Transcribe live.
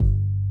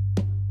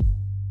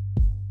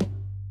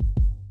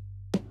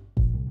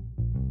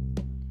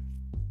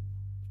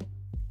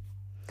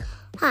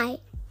Hi,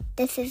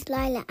 this is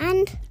Lila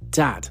and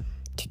Dad.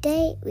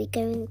 Today we're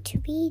going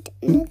to read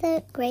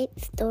another great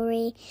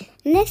story.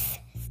 And this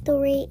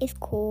story is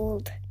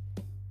called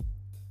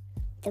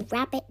The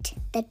Rabbit,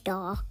 the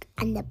Dog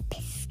and the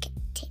Biscuit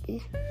Tin.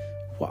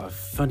 What a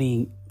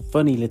funny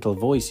little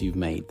voice you've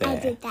made there. I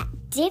did that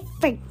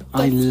different.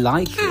 I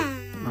like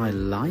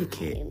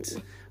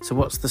it. So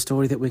what's the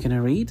story that we're going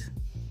to read?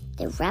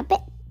 The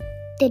Rabbit,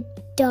 the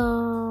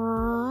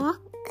Dog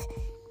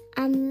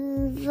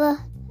and the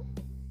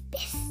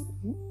Biscuit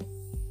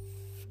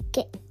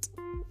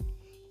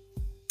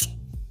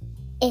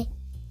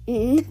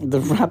Tin. The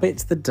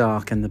Rabbit, the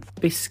Dog and the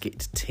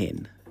Biscuit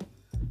Tin.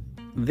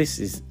 This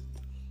is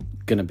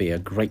going to be a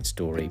great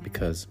story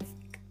because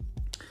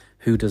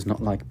who does not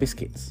like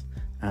biscuits?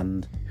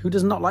 And who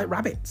does not like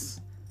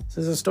rabbits? So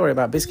there's a story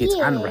about biscuits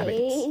and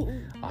rabbits.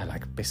 I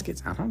like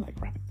biscuits and I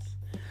like rabbits.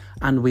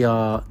 And we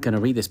are going to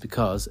read this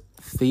because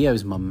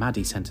Theo's mum,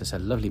 Maddie, sent us a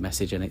lovely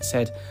message and it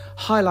said,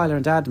 "Hi, Lila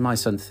and Dad. My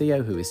son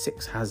Theo, who is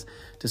 6, has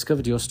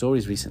discovered your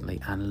stories recently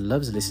and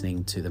loves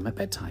listening to them at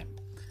bedtime.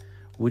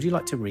 Would you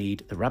like to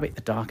read The Rabbit,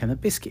 the Dog and the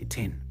Biscuit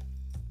Tin?"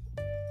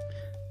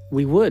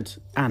 We would.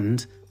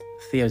 And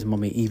Theo's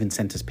mummy even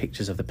sent us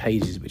pictures of the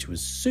pages, which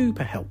was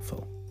super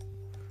helpful.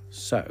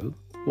 So,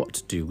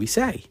 what do we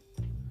say?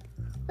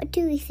 What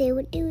do we say?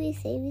 We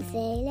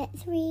say,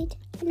 let's read.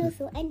 And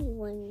also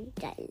anyone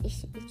that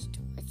listens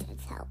to us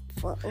is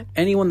helpful.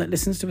 Anyone that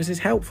listens to us is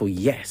helpful.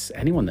 Yes,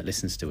 anyone that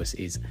listens to us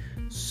is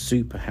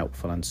super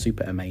helpful and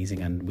super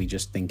amazing. And we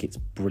just think it's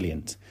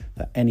brilliant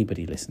that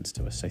anybody listens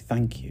to us. So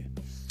thank you.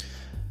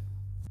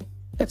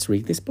 Let's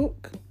read this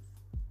book.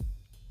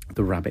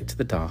 The Rabbit,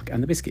 the Dog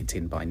and the Biscuit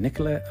Tin by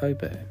Nicola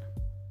O'Byrne.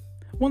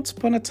 Once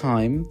upon a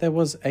time, there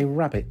was a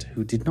rabbit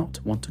who did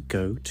not want to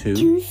go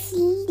to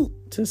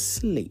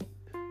sleep.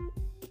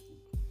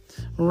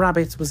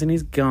 Rabbit was in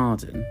his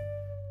garden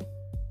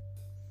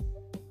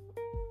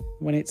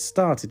when it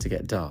started to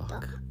get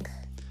dark.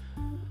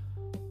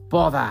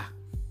 "Bother!"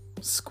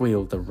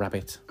 squealed the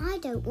rabbit. I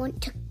don't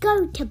want to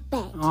go to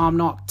bed. "I'm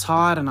not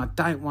tired and I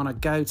don't want to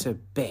go to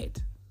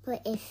bed."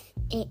 But if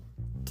it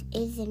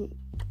isn't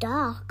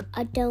dark,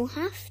 I don't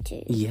have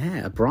to.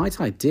 Yeah, a bright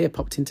idea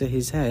popped into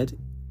his head.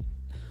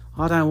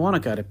 "I don't want to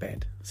go to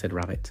bed," said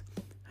Rabbit.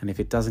 "And if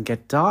it doesn't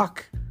get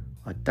dark,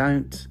 I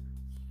don't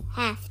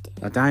have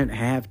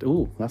to.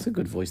 Ooh, that's a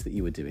good voice that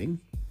you were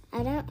doing.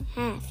 I don't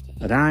have to.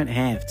 I don't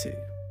have to."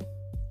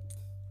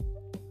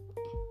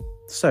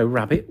 So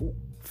Rabbit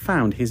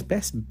found his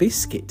best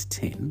biscuit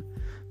tin.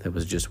 There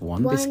was just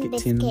one biscuit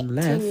tin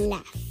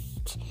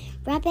left.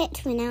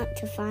 Rabbit went out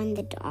to find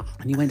the dog.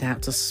 And he went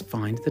out to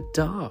find the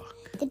dog.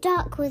 The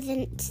dog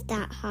wasn't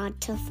that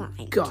hard to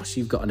find. Gosh,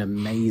 you've got an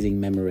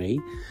amazing memory.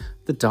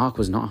 The dog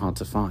was not hard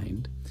to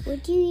find.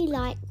 Would you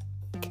like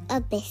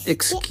a biscuit?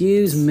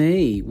 "Excuse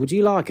me, would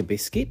you like a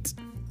biscuit?"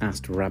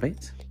 asked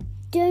Rabbit.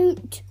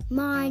 "Don't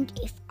mind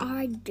if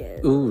I do."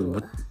 Ooh,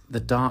 would the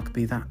dog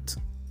be that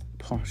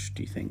posh,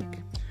 do you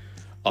think?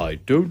 "I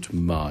don't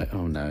mind."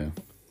 Oh no.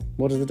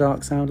 What does the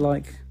dog sound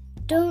like?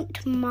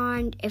 "Don't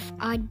mind if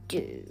I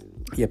do."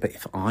 Yeah, but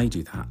if I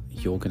do that,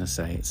 you're going to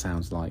say it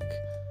sounds like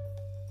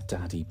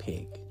Daddy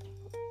Pig.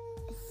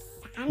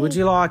 "Would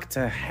you like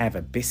to have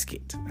a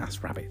biscuit?"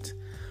 asked Rabbit.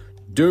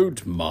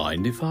 "Don't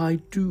mind if I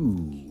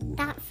do."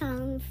 That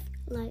sounds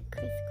like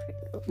Kris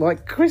Kringle.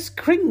 Like Kris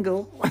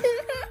Kringle?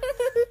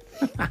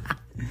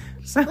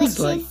 Sounds Which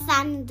like... is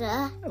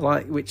Santa.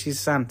 Which is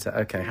Santa.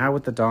 Okay, how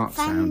would the dark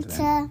sound then?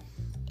 Santa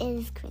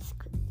is Kris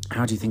Kringle.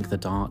 How do you think the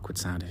dark would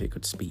sound if it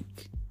could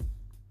speak?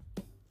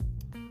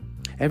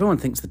 Everyone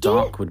thinks the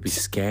dark would be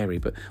scary,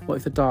 but what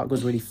if the dark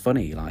was really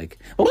funny, like...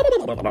 "I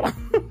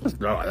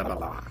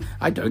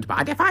don't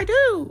mind if I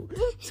do,"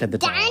 said the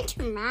dark.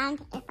 "Don't mind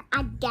if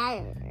I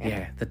do."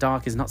 Yeah, the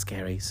dark is not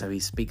scary, so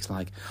he speaks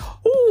like,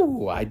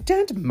 "Oh, I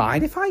don't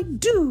mind if I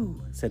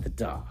do," said the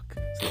dark.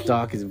 So the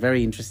dark is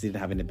very interested in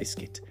having a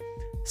biscuit.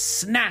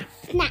 Snap!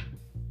 Snap.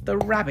 The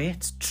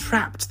rabbit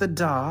trapped the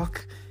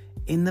dark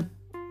in the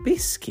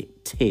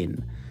biscuit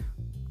tin.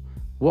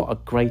 What a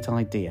great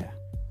idea.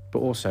 But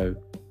also,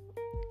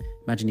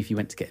 imagine if you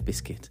went to get a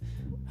biscuit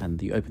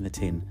and you opened the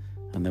tin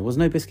and there was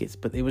no biscuits,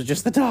 but it was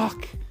just the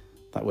dark.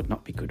 That would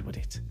not be good, would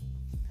it?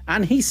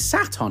 And he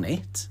sat on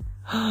it.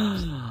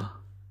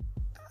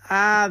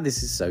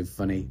 This is so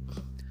funny.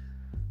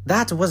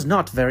 "That was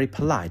not very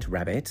polite,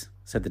 Rabbit,"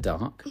 said the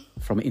dark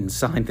from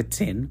inside the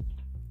tin.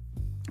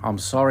 "I'm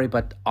sorry,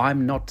 but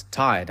I'm not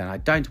tired and I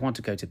don't want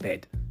to go to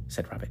bed,"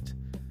 said Rabbit.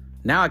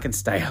 "Now I can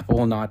stay up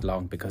all night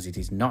long because it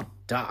is not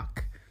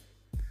dark."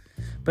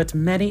 "But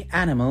many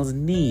animals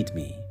need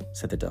me,"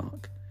 said the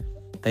dog.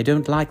 "They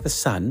don't like the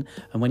sun,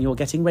 and when you're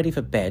getting ready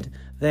for bed,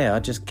 they are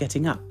just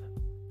getting up."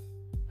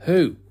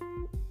 "Who?"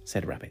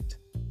 said Rabbit.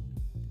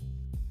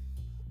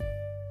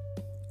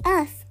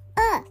 Us.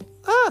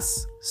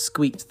 "Us,"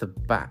 squeaked the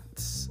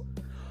bats.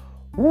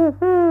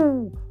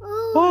 "Woohoo!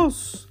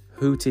 Us!"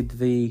 hooted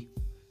the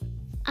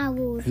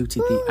Owls.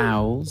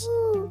 owls.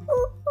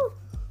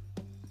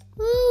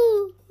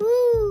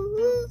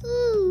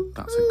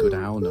 That's a good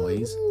owl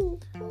noise.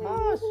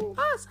 Us,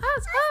 us,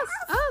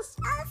 us,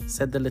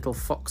 said the little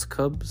fox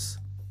cubs.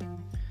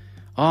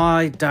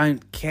 I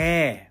don't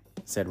care,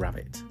 said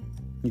Rabbit.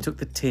 He took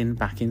the tin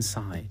back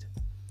inside.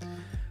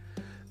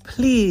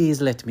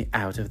 Please let me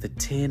out of the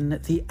tin.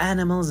 The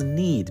animals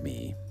need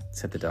me,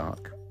 said the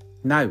Dark.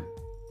 No,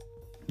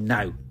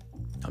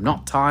 I'm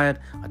not tired.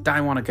 I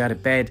don't want to go to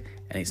bed,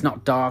 and it's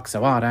not dark,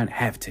 so I don't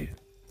have to,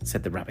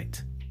 said the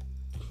Rabbit.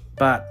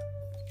 But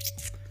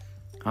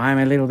I'm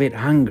a little bit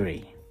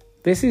hungry.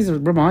 This is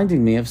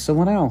reminding me of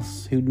someone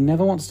else who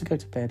never wants to go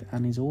to bed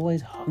and is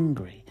always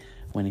hungry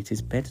when it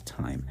is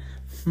bedtime.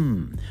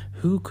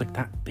 Who could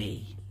that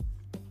be?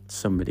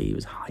 Somebody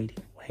who's hiding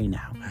away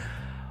now.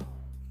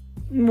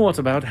 What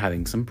about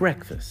having some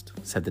breakfast?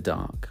 Said the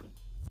Dark.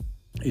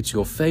 It's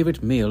your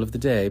favourite meal of the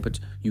day, but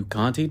you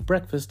can't eat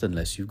breakfast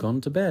unless you've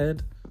gone to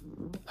bed.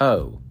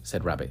 Oh,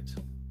 said Rabbit.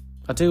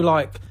 I do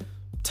like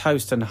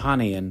toast and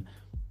honey and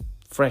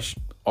fresh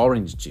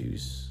orange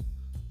juice.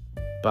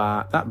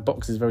 But that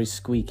box is very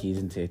squeaky,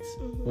 isn't it?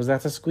 Mm-hmm. Was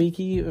that a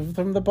squeaky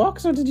from the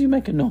box, or did you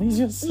make a noise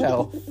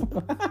yourself?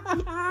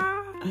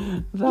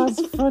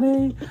 That's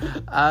funny.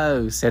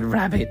 Oh, said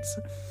Rabbit.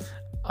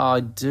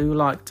 I do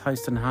like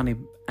toast and honey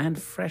and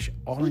fresh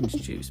orange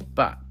juice,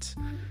 but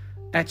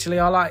actually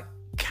I like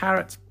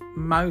carrots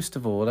most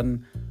of all,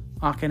 and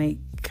I can eat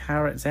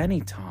carrots any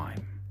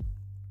time.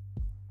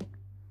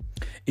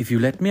 If you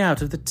let me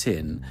out of the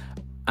tin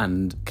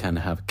and can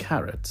have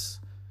carrots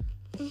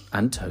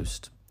and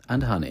toast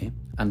and honey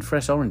and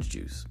fresh orange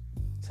juice,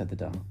 said the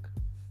Dark.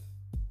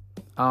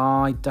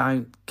 I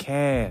don't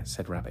care,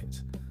 said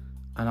Rabbit,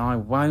 and I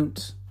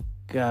won't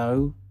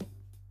go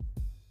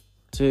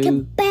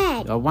to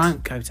bed. I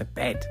won't go to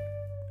bed.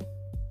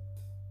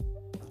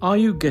 Are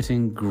you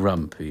getting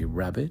grumpy,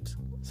 Rabbit?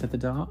 Said the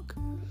Dark.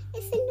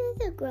 It's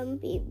another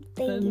grumpy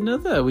thing.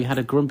 Another. We had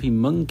a grumpy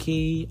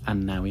monkey,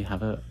 and now we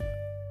have a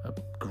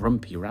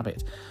grumpy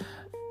rabbit.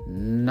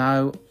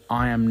 No,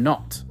 I am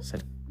not,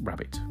 said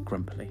Rabbit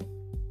grumpily.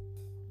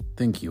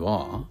 Think you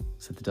are,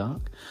 said the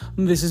Dark.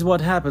 This is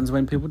what happens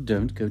when people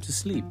don't go to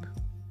sleep.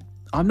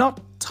 I'm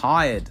not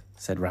tired,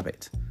 said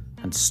Rabbit,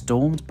 and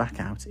stormed back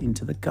out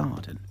into the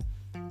garden.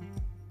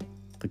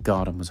 The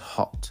garden was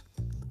hot.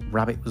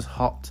 Rabbit was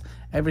hot.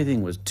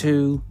 Everything was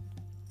too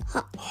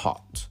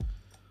hot.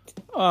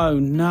 Oh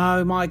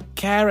no, my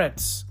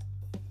carrots!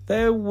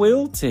 They're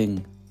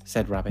wilting,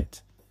 said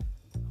Rabbit.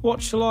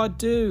 What shall I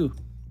do?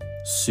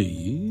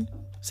 See,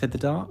 said the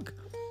Dark.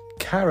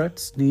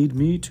 Carrots need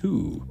me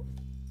too.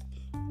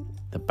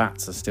 The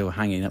bats are still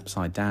hanging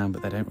upside down,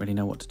 but they don't really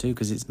know what to do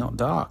because it's not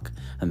dark.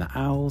 And the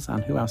owls,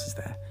 and who else is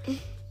there?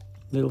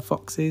 Little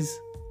foxes.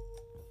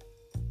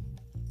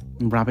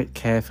 Rabbit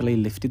carefully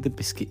lifted the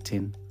biscuit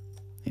tin.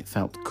 It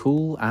felt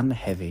cool and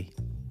heavy.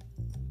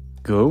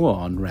 Go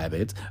on,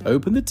 Rabbit,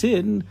 open the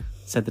tin,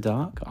 said the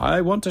Dark.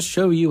 I want to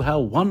show you how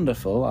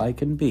wonderful I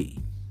can be.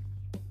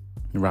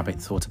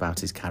 Rabbit thought about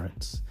his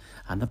carrots,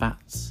 and the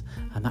bats,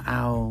 and the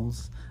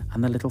owls,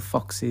 and the little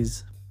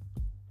foxes.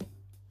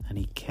 And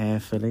he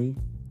carefully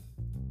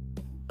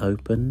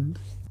opened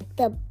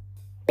the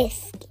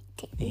biscuit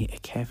tin. He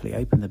carefully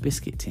opened the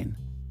biscuit tin.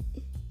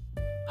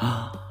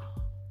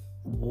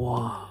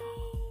 Whoa.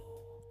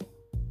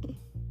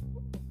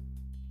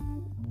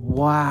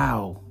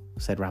 Wow,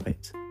 said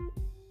Rabbit.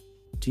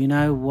 Do you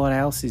know what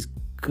else is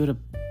good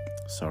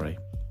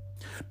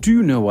Do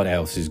you know what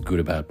else is good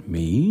about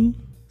me?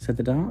 Said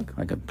the Dark.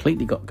 I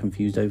completely got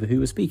confused over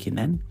who was speaking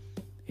then.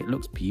 It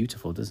looks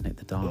beautiful, doesn't it,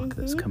 the dark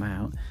that's come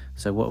out?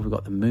 So what have we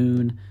got? The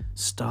moon,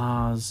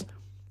 stars,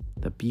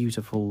 the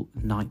beautiful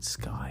night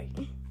sky.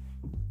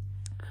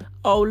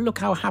 Oh, look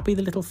how happy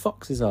the little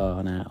foxes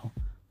are now.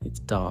 It's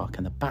dark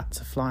and the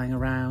bats are flying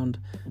around,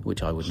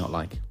 which I would not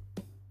like.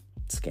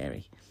 It's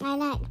scary. I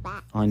like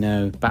bats. I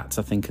know. Bats,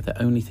 I think, are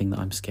the only thing that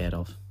I'm scared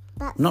of.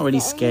 I'm not really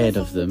scared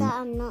of them. That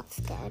I'm not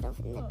scared of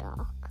in the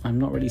dark. I'm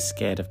not really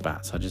scared of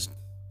bats. I just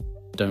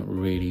don't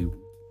really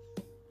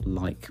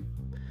like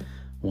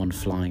one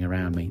flying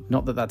around me.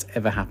 Not that that's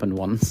ever happened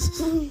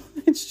once.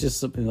 It's just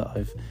something that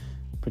I've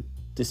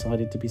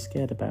decided to be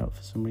scared about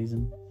for some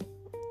reason.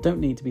 Don't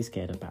need to be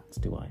scared of bats,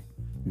 do I?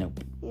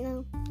 Nope.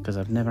 No. Because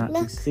I've never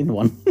actually seen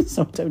one,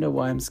 so I don't know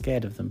why I'm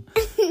scared of them.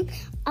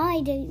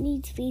 I don't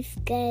need to be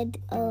scared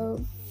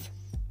of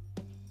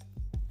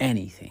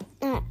anything.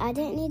 I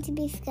don't need to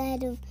be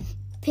scared of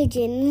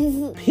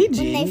pigeons. Pigeons?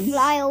 When they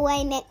fly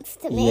away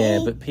next to me. Yeah,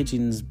 but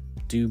pigeons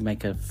do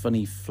make a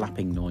funny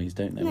flapping noise,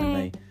 don't they?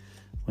 Yeah.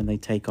 When they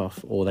take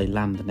off or they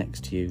land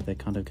next to you, they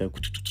kind of go,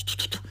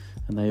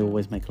 and they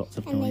always make lots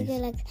of noise.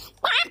 And they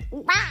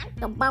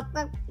go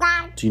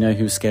like. Do you know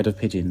who's scared of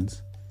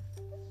pigeons?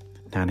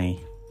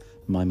 Nanny,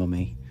 my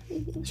mummy.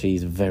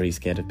 She's very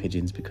scared of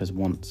pigeons because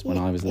once when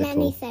I was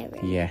little,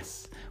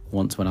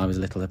 once when I was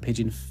little, a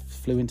pigeon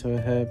flew into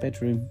her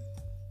bedroom.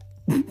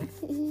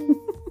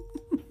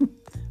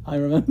 I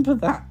remember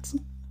that.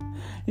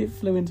 It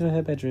flew into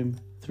her bedroom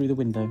through the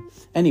window.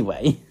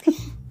 Anyway.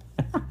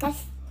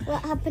 Guess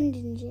what happened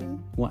in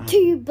June? What happened?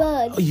 2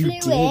 birds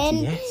flew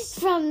in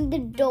from the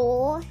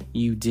door.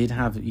 You did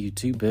have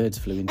two birds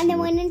flew into. And they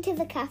went into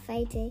the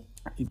cafe too.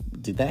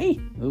 Did they?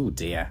 Oh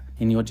dear.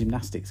 In your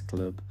gymnastics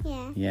club?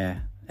 Yeah. Yeah.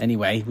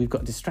 Anyway, we've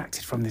got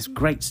distracted from this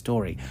great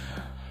story.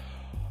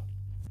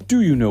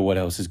 Do you know what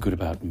else is good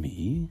about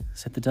me?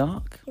 Said the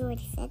dark. You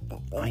already said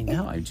that. I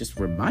know, I'm just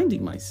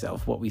reminding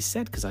myself what we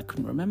said because I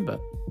couldn't remember.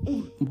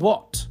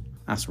 What?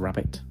 Asked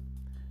Rabbit.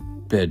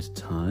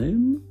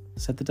 Bedtime,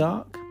 said the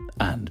dark.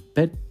 And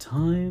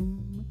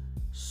bedtime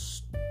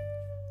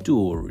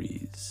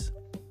stories.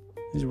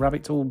 Is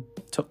Rabbit all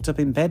tucked up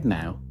in bed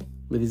now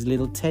with his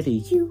little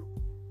teddy? You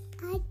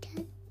are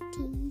tucked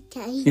in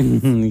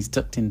tight. He's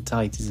tucked in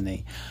tight, isn't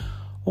he?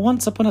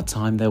 Once upon a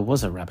time, there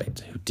was a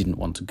rabbit who didn't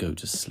want to go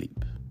to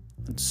sleep.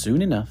 And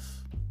soon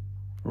enough,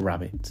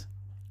 Rabbit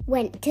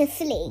Went to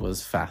sleep.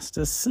 was fast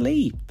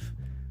asleep.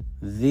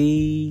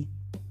 The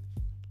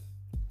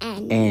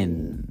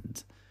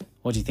end.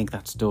 What do you think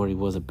that story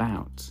was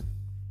about?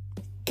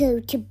 Go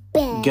to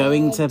bed.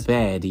 Going to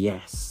bed,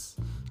 yes.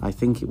 I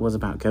think it was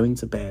about going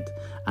to bed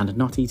and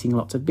not eating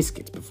lots of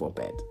biscuits before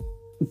bed.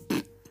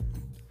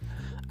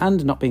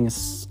 And not being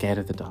scared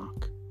of the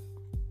dark.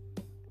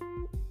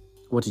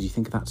 What did you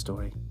think of that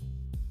story?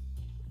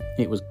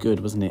 It was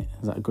good, wasn't it?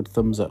 Is that a good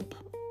thumbs up?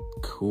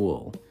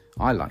 Cool.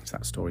 I liked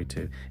that story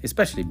too,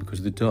 especially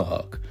because the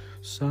dark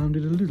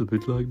sounded a little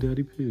bit like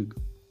Daddy Pig.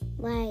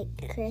 Like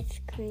Kris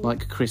Kringle.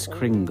 Like Kris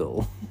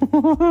Kringle.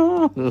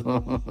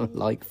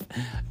 Like,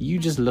 you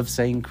just love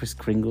saying Kris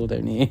Kringle,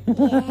 don't you?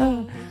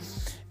 Yeah.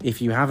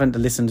 If you haven't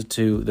listened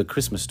to the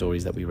Christmas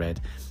stories that we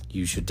read,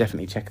 you should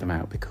definitely check them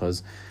out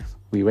because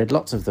we read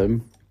lots of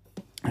them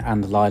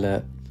and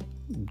Lila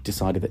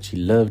decided that she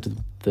loved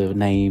the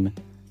name.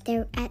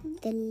 They're at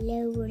the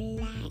lower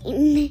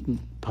line.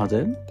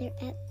 Pardon? They're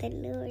at the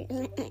lower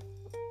line.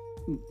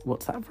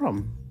 What's that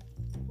from?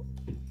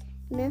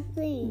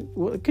 Nothing.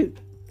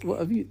 What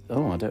have you...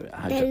 Oh, I don't...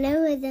 They're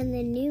lower than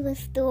the newer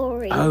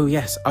story. Oh,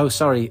 yes. Oh,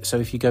 sorry. So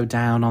if you go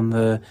down on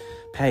the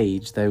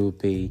page, they will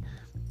be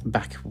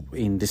back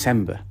in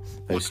December,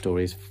 those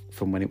stories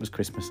from when it was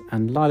Christmas.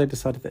 And Lila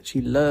decided that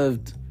she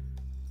loved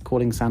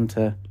calling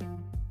Santa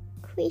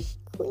Kris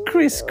Kringle.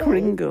 Kris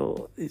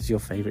Kringle. It's your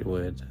favourite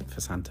word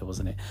for Santa,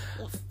 wasn't it?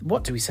 Yes.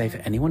 What do we say for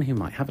anyone who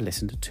might have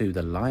listened to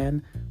The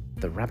Lion,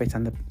 the Rabbit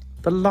and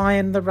The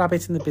Lion, the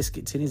Rabbit and the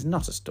Biscuit Tin is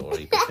not a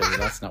story because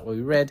that's not what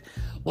we read.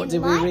 What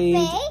did we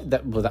read?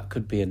 That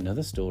could be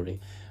another story.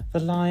 The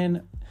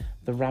Lion,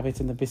 the Rabbit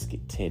and the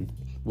Biscuit Tin.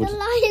 The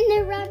lion,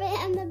 the rabbit,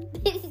 and the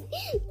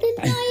biscuit. The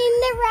lion,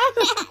 the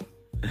rabbit.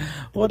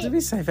 What did we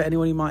say for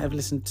anyone who might have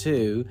listened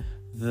to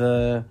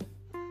the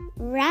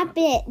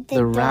Rabbit, the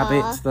dog.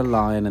 Rabbit, the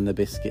Lion and the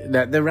Biscuit...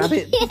 The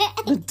Rabbit,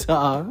 the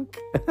Dog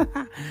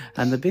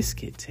and the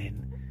Biscuit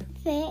Tin.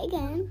 Say it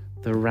again.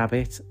 The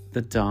Rabbit,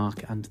 the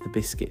Dark and the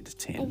Biscuit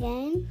Tin.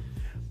 Again.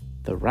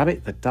 The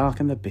Rabbit, the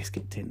Dark and the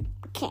Biscuit Tin.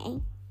 Okay.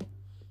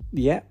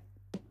 Yeah.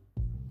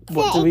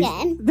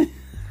 Again.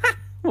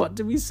 What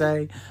do we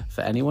say for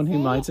anyone who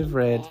might have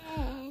read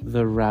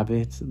The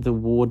Rabbit, the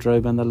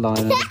Wardrobe and the Lion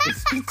and the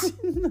Biscuit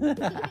Tin?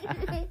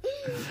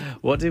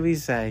 What do we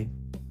say?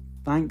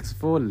 Thanks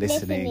for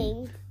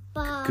listening.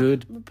 Bye.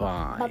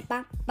 Goodbye.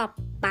 Bye. Bye.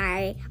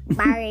 Bye.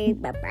 Bye. Bye.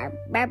 Bye.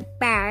 Bye.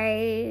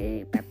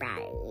 Bye. Bye.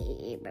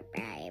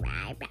 Bye.